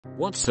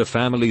What's a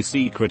family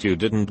secret you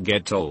didn't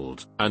get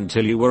told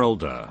until you were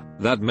older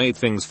that made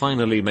things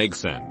finally make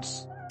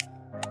sense?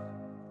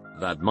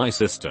 That my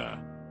sister,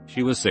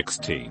 she was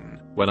 16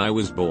 when I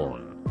was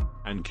born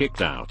and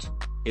kicked out,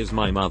 is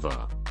my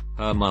mother.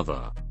 Her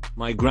mother,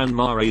 my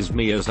grandma, raised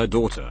me as her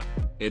daughter.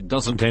 It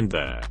doesn't end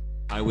there.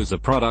 I was a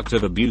product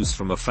of abuse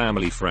from a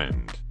family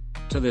friend.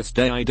 To this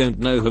day I don't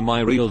know who my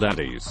real dad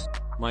is.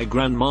 My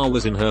grandma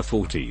was in her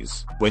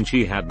 40s when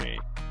she had me,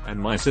 and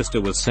my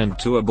sister was sent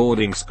to a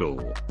boarding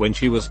school when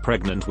she was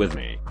pregnant with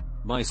me.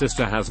 My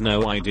sister has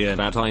no idea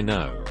that I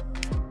know.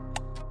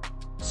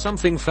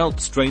 Something felt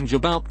strange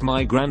about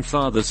my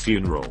grandfather's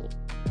funeral.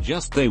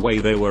 Just the way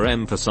they were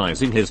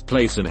emphasizing his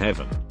place in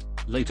heaven.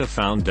 Later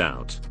found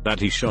out that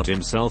he shot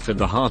himself in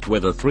the heart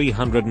with a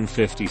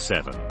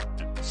 357.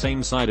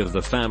 Same side of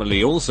the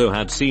family also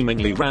had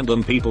seemingly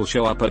random people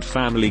show up at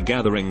family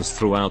gatherings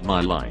throughout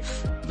my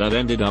life that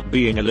ended up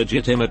being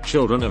illegitimate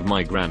children of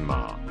my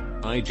grandma.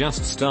 I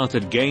just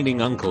started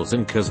gaining uncles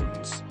and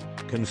cousins.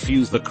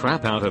 Confused the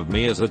crap out of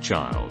me as a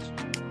child.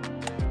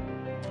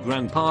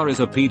 Grandpa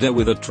is a pedo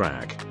with a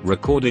track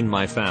recording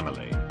my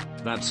family.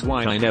 That's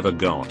why I never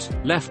got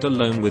left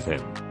alone with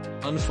him.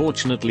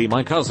 Unfortunately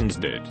my cousins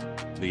did.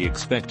 The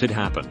expected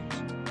happened.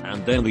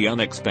 And then the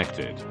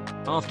unexpected.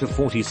 After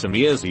 40 some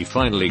years he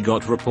finally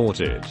got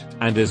reported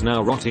and is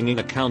now rotting in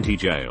a county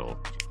jail.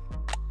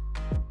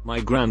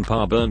 My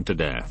grandpa burned to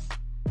death.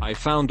 I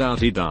found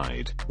out he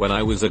died when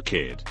I was a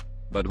kid,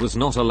 but was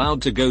not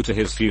allowed to go to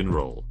his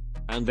funeral.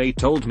 And they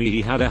told me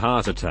he had a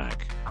heart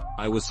attack.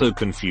 I was so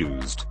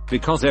confused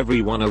because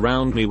everyone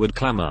around me would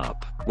clam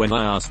up when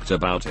I asked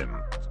about him.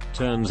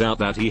 Turns out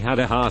that he had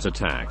a heart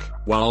attack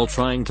while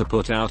trying to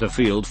put out a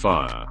field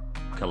fire,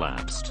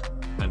 collapsed,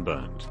 and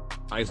burned.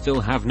 I still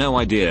have no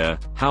idea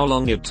how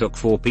long it took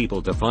for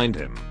people to find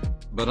him,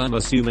 but I'm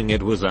assuming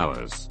it was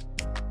hours.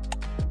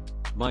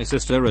 My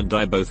sister and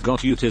I both got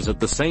UTIs at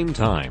the same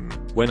time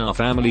when our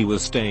family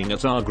was staying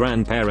at our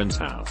grandparents'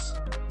 house.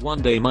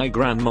 One day my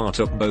grandma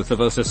took both of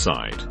us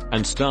aside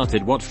and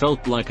started what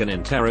felt like an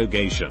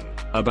interrogation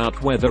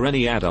about whether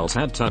any adults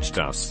had touched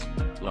us.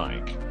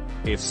 Like,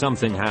 if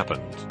something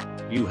happened,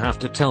 you have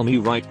to tell me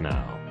right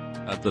now.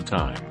 At the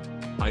time,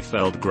 I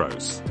felt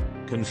gross,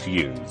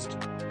 confused,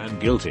 and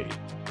guilty,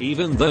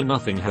 even though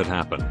nothing had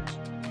happened.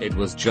 It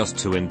was just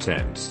too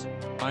intense.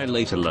 I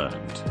later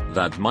learned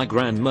that my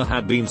grandma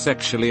had been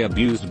sexually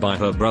abused by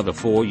her brother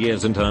for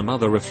years and her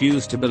mother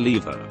refused to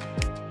believe her.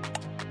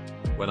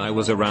 When I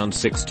was around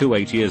 6 to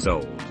 8 years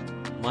old,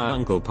 my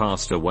uncle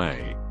passed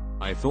away.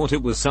 I thought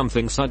it was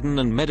something sudden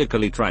and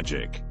medically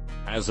tragic,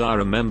 as I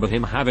remember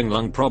him having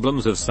lung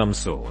problems of some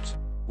sort.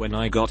 When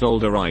I got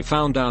older I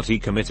found out he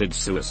committed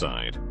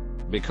suicide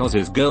because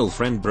his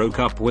girlfriend broke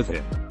up with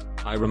him.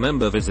 I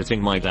remember visiting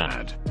my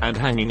dad and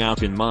hanging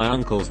out in my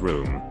uncle's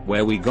room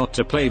where we got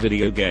to play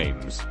video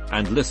games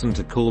and listen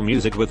to cool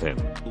music with him.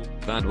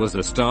 That was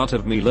the start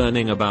of me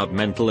learning about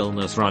mental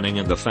illness running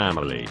in the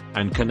family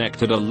and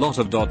connected a lot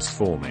of dots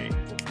for me.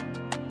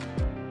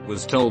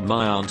 Was told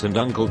my aunt and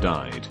uncle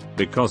died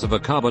because of a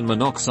carbon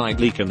monoxide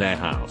leak in their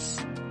house.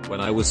 When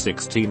I was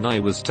 16 I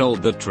was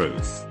told the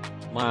truth.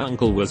 My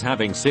uncle was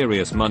having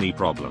serious money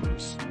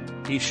problems.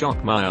 He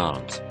shot my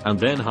aunt and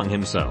then hung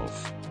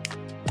himself.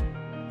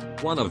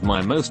 One of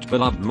my most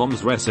beloved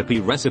mom's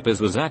recipes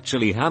was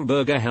actually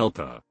hamburger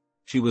helper.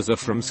 She was a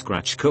from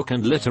scratch cook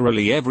and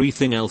literally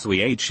everything else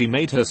we ate she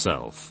made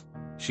herself.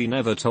 She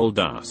never told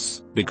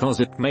us because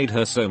it made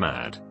her so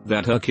mad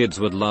that her kids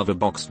would love a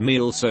boxed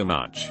meal so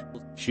much.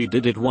 She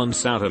did it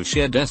once out of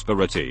sheer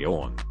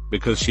desperation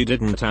because she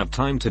didn't have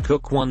time to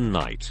cook one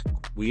night.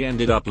 We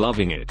ended up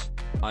loving it.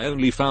 I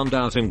only found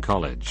out in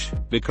college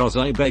because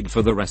I begged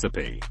for the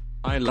recipe.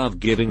 I love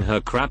giving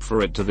her crap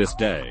for it to this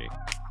day.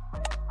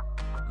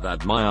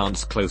 That my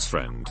aunt's close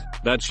friend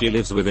that she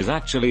lives with is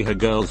actually her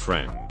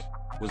girlfriend.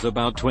 Was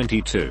about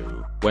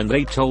 22 when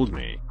they told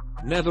me.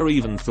 Never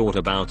even thought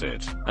about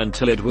it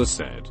until it was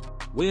said.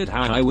 Weird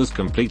how I was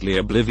completely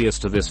oblivious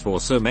to this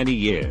for so many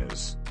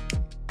years.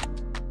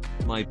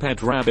 My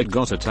pet rabbit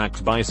got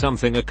attacked by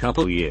something a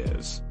couple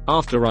years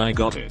after I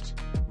got it.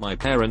 My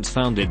parents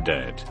found it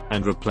dead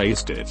and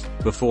replaced it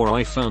before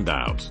I found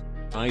out.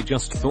 I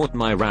just thought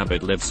my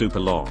rabbit lived super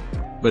long,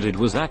 but it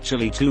was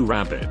actually 2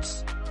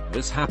 rabbits.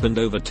 This happened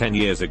over 10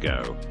 years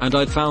ago, and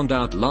I found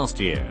out last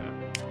year.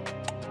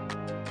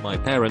 My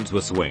parents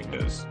were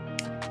swingers.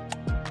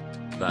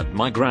 That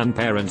my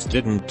grandparents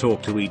didn't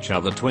talk to each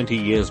other 20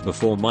 years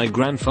before my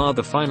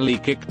grandfather finally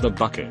kicked the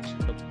bucket.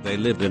 They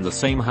lived in the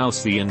same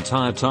house the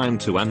entire time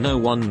too and no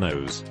one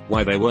knows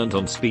why they weren't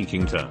on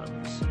speaking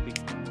terms.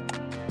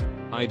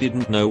 I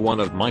didn't know one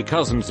of my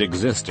cousins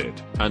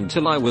existed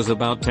until I was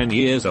about 10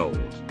 years old.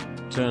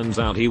 Turns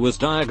out he was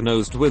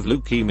diagnosed with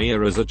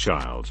leukemia as a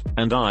child,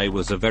 and I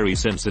was a very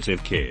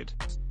sensitive kid.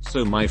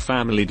 So my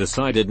family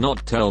decided not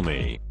to tell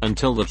me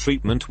until the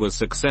treatment was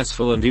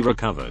successful and he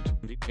recovered.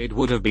 It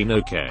would have been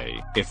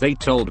okay if they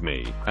told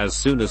me as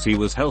soon as he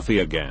was healthy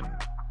again.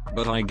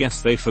 But I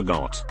guess they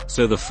forgot,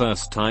 so the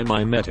first time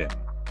I met him,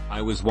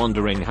 I was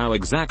wondering how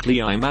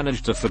exactly I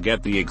managed to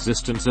forget the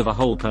existence of a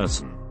whole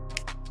person.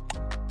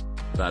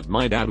 That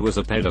my dad was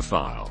a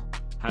pedophile.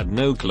 Had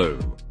no clue.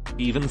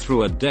 Even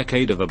through a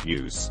decade of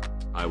abuse,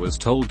 I was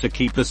told to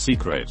keep the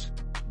secret.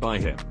 By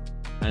him.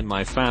 And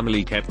my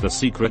family kept the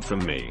secret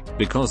from me,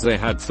 because they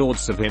had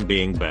thoughts of him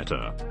being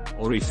better.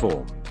 Or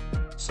reformed.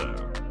 So,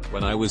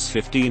 when I was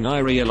 15 I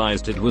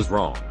realized it was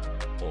wrong.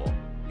 Or,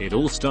 it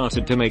all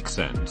started to make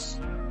sense.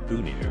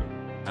 Who knew?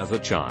 As a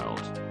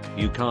child,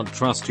 you can't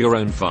trust your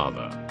own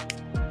father.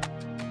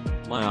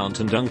 My aunt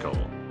and uncle,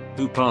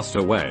 who passed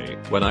away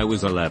when I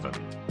was 11,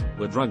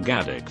 were drug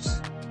addicts.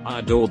 I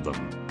adored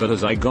them, but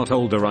as I got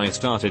older I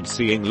started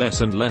seeing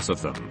less and less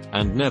of them,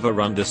 and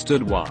never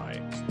understood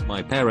why.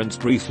 My parents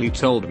briefly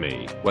told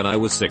me, when I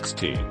was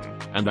 16,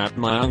 and that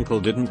my uncle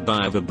didn't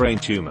die of a brain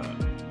tumor.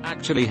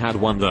 Actually had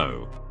one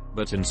though.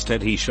 But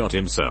instead he shot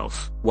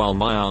himself, while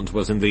my aunt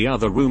was in the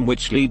other room,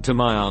 which led to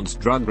my aunt's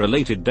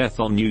drug-related death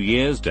on New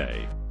Year's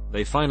Day.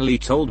 They finally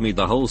told me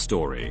the whole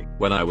story,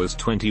 when I was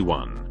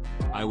 21.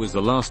 I was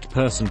the last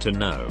person to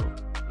know.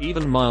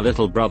 Even my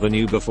little brother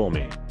knew before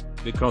me.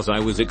 Because I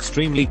was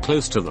extremely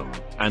close to them,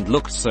 and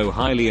looked so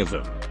highly of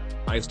them.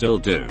 I still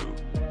do.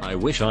 I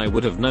wish I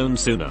would have known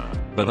sooner,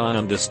 but I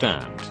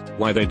understand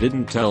why they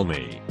didn't tell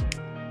me.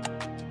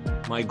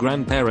 My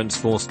grandparents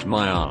forced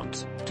my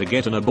aunt to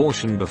get an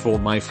abortion before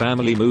my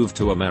family moved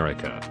to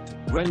America,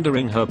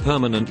 rendering her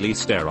permanently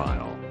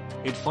sterile.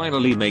 It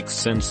finally makes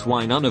sense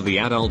why none of the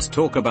adults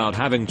talk about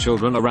having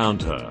children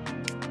around her.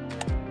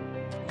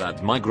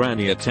 That my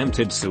granny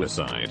attempted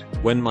suicide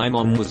when my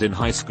mom was in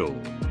high school.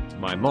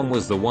 My mom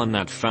was the one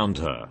that found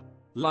her.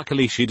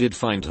 Luckily she did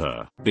find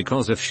her,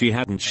 because if she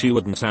hadn't she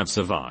wouldn't have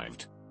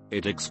survived.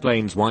 It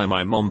explains why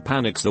my mom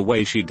panics the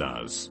way she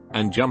does,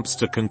 and jumps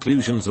to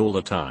conclusions all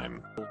the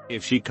time.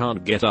 If she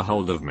can't get a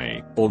hold of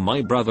me, or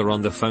my brother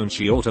on the phone,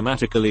 she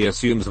automatically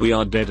assumes we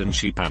are dead and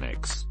she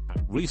panics.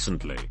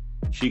 Recently,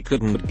 she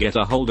couldn't get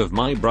a hold of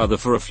my brother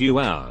for a few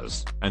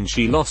hours, and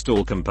she lost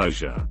all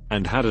composure,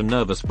 and had a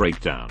nervous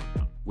breakdown.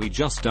 We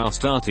just are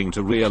starting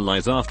to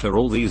realize after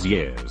all these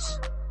years,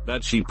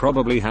 that she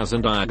probably has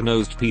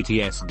undiagnosed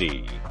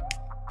PTSD.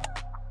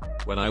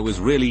 When I was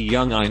really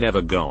young I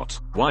never got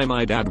why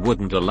my dad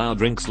wouldn't allow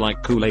drinks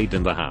like Kool-Aid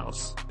in the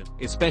house,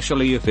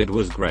 especially if it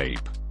was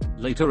grape.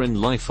 Later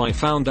in life I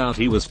found out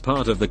he was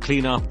part of the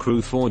cleanup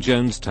crew for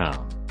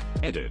Jonestown.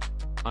 Edit.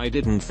 I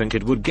didn't think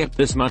it would get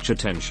this much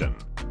attention.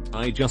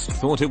 I just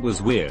thought it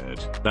was weird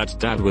that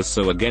dad was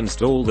so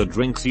against all the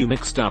drinks you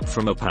mixed up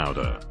from a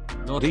powder.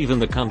 Not even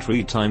the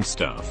country time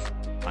stuff.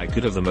 I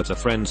could have them at a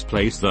friend's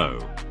place though.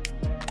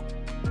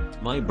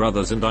 My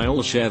brothers and I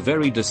all share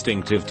very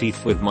distinctive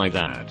teeth with my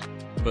dad.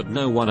 But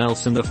no one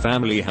else in the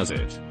family has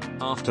it.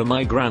 After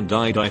my gran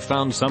died I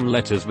found some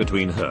letters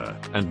between her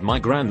and my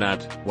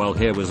granddad while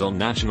he was on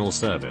national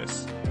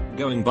service.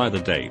 Going by the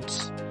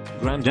dates,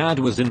 granddad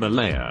was in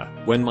Malaya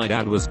when my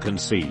dad was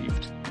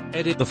conceived.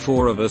 Edit. The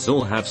four of us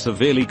all have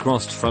severely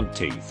crossed front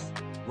teeth.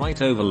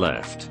 Right over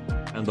left.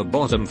 And the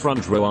bottom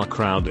front row are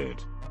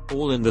crowded.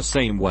 All in the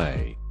same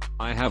way.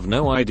 I have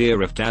no idea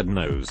if dad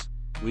knows.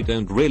 We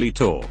don't really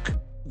talk.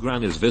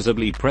 Gran is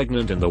visibly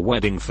pregnant in the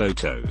wedding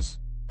photos.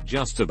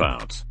 Just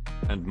about.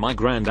 And my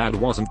granddad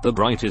wasn't the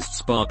brightest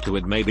spark to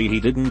it, maybe he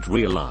didn't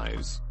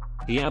realize.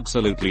 He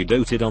absolutely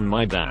doted on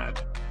my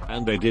dad.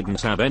 And they didn't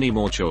have any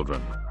more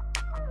children.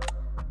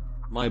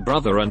 My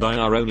brother and I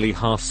are only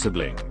half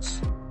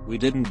siblings. We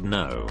didn't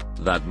know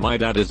that my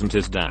dad isn't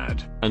his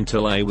dad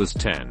until I was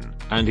 10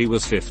 and he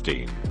was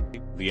 15.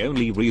 The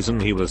only reason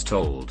he was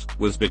told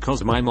was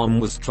because my mom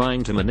was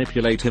trying to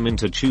manipulate him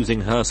into choosing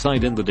her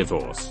side in the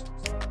divorce.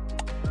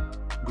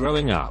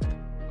 Growing up,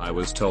 I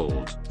was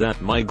told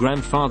that my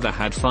grandfather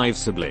had 5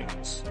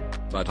 siblings.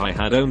 But I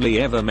had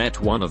only ever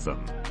met one of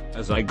them.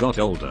 As I got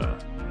older,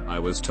 I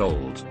was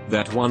told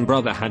that one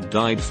brother had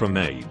died from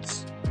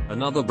AIDS.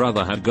 Another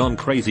brother had gone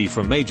crazy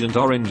from Agent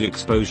Orange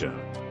exposure.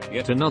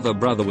 Yet another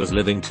brother was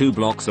living 2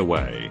 blocks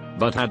away,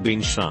 but had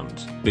been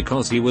shunned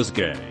because he was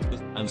gay.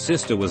 And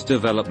sister was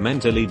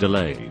developmentally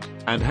delayed,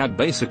 and had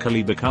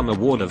basically become a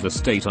ward of the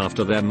state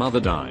after their mother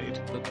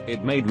died.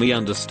 It made me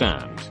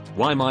understand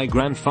why my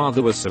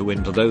grandfather was so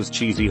into those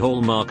cheesy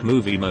Hallmark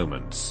movie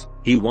moments.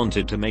 He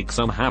wanted to make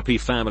some happy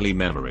family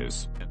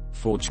memories.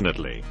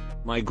 Fortunately,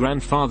 my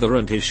grandfather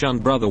and his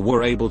shunned brother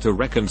were able to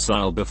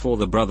reconcile before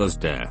the brother's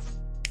death.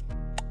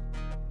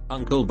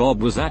 Uncle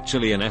Bob was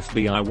actually an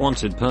FBI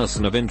wanted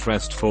person of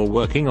interest for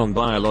working on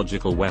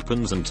biological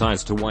weapons and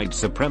ties to white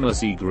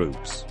supremacy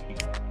groups.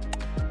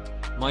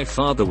 My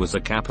father was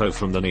a capo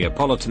from the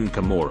Neapolitan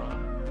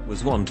Camorra,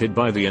 was wanted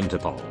by the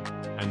Interpol,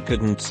 and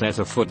couldn't set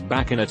a foot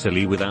back in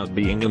Italy without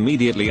being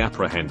immediately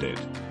apprehended.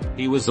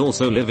 He was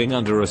also living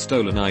under a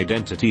stolen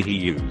identity he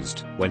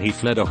used when he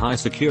fled a high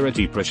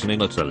security prison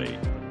in Italy.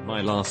 My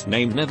last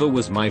name never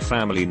was my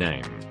family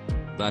name.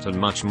 That and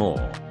much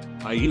more.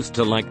 I used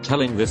to like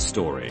telling this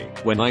story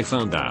when I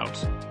found out,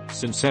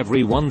 since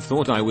everyone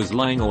thought I was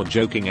lying or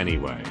joking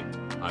anyway.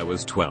 I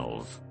was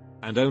 12.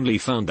 And only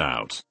found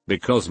out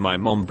because my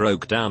mom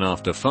broke down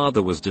after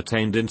father was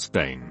detained in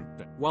Spain.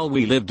 while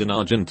we lived in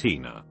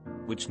Argentina,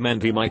 which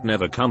meant he might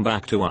never come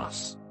back to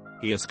us.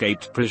 He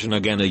escaped prison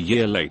again a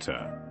year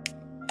later.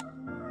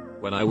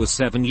 When I was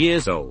 7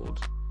 years old,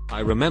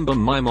 I remember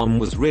my mom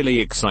was really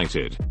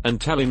excited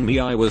and telling me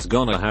I was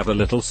gonna have a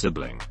little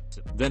sibling.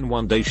 Then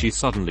one day she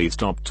suddenly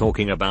stopped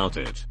talking about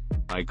it.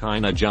 I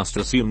kinda just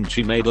assumed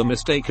she made a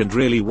mistake and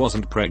really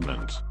wasn't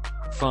pregnant.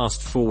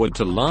 Fast forward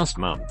to last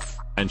month,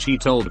 and she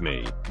told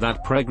me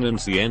that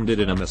pregnancy ended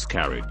in a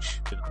miscarriage.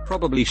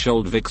 Probably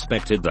should've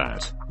expected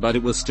that, but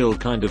it was still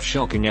kind of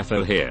shocking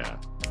FO here.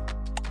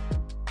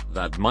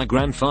 That my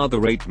grandfather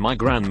raped my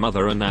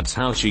grandmother and that's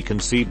how she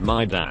conceived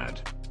my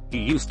dad. He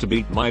used to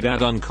beat my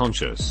dad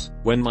unconscious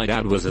when my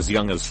dad was as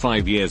young as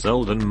 5 years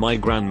old and my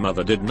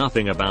grandmother did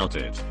nothing about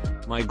it.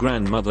 My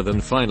grandmother then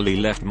finally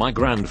left my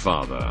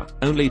grandfather,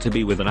 only to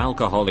be with an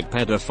alcoholic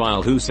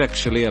pedophile who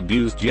sexually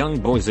abused young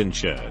boys in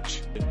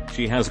church.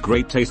 She has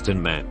great taste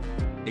in men.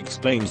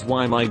 Explains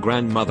why my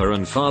grandmother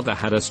and father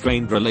had a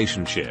strained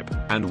relationship,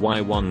 and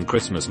why one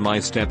Christmas my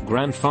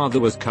step-grandfather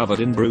was covered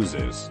in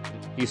bruises.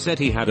 He said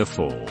he had a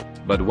fall,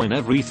 but when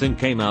everything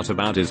came out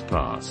about his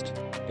past,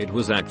 it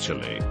was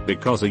actually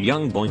because a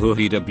young boy who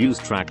he'd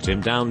abused tracked him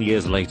down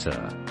years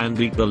later and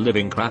beat the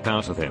living crap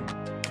out of him.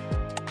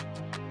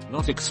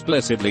 Not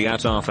explicitly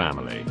at our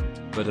family,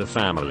 but a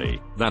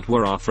family that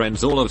were our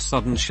friends all of a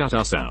sudden shut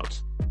us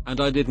out. And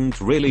I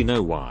didn't really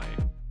know why.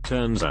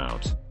 Turns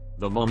out,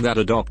 the mom that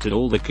adopted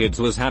all the kids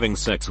was having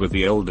sex with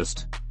the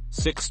oldest,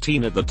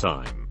 16 at the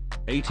time,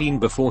 18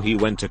 before he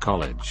went to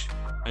college,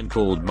 and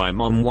called my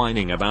mom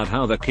whining about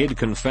how the kid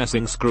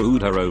confessing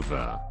screwed her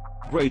over.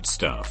 Great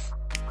stuff.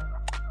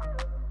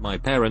 My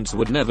parents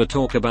would never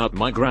talk about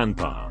my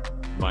grandpa,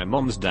 my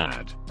mom's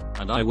dad,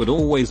 and I would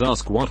always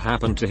ask what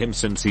happened to him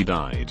since he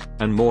died,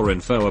 and more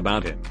info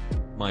about him.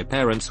 My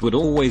parents would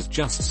always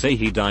just say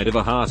he died of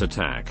a heart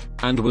attack,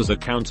 and was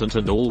accountant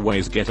and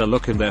always get a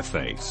look in their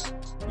face.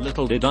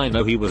 Little did I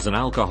know he was an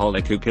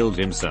alcoholic who killed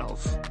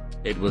himself.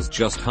 It was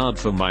just hard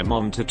for my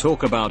mom to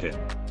talk about him.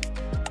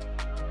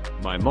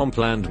 My mom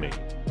planned me.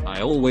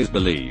 I always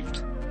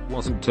believed.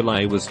 Wasn't till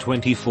I was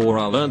 24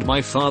 I learned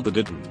my father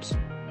didn't.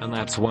 And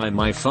that's why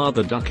my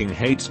father ducking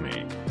hates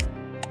me.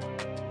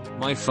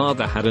 My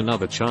father had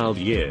another child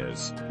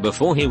years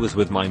before he was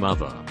with my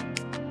mother.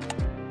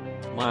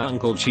 My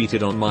uncle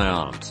cheated on my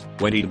aunt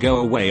when he'd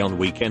go away on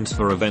weekends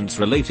for events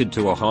related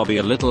to a hobby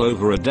a little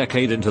over a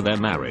decade into their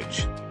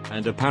marriage.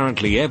 And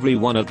apparently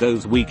everyone at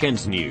those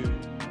weekends knew.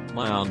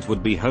 My aunt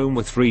would be home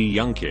with 3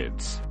 young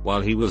kids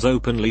while he was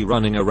openly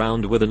running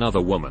around with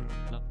another woman.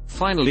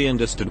 Finally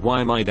understood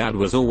why my dad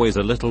was always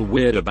a little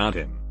weird about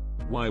him.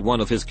 Why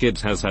one of his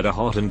kids has had a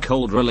hot and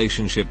cold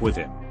relationship with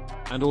him.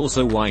 And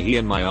also why he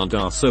and my aunt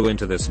are so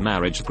into this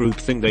marriage group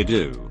thing they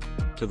do.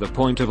 To the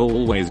point of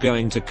always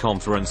going to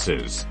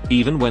conferences,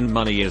 even when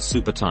money is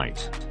super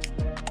tight.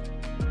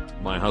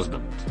 My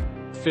husband,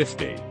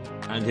 50,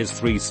 and his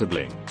 3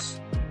 siblings,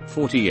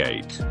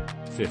 48,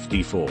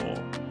 54,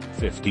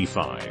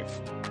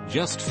 55,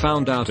 just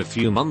found out a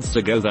few months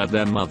ago that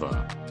their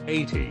mother,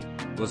 80,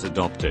 was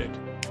adopted.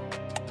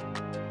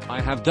 I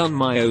have done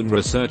my own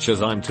research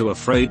as I'm too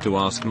afraid to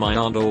ask my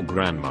aunt or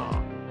grandma.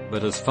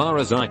 But as far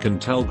as I can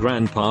tell,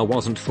 grandpa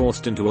wasn't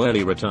forced into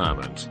early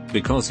retirement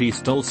because he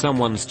stole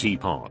someone's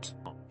teapot.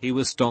 He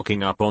was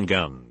stocking up on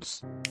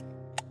guns.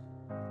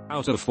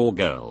 Out of 4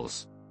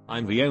 girls,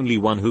 I'm the only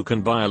one who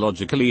can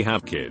biologically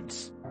have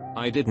kids.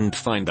 I didn't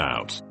find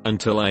out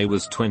until I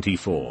was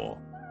 24.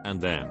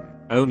 And then,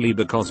 only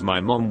because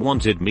my mom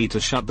wanted me to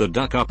shut the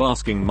duck up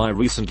asking my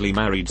recently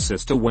married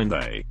sister when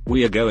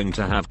we are going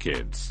to have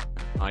kids.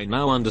 I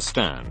now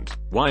understand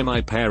why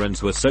my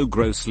parents were so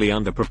grossly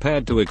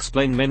underprepared to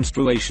explain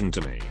menstruation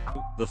to me.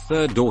 The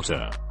 3rd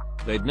daughter.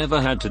 They'd never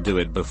had to do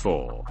it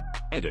before.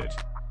 Edit.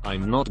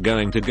 I'm not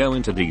going to go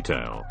into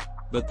detail.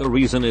 But the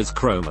reason is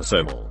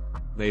chromosomal.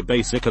 They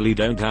basically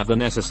don't have the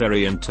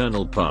necessary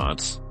internal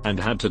parts, and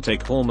had to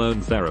take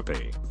hormone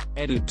therapy.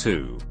 Edit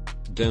 2.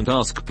 Don't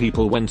ask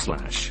people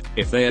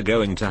when/if they are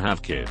going to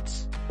have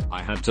kids.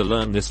 I had to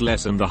learn this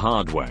lesson the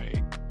hard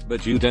way.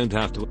 But you don't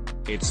have to.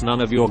 It's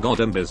none of your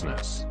goddamn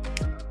business.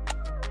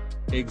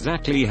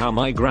 Exactly how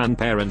my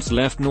grandparents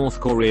left North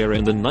Korea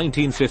in the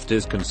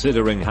 1950s,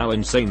 considering how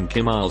insane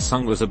Kim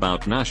Il-sung was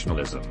about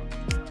nationalism.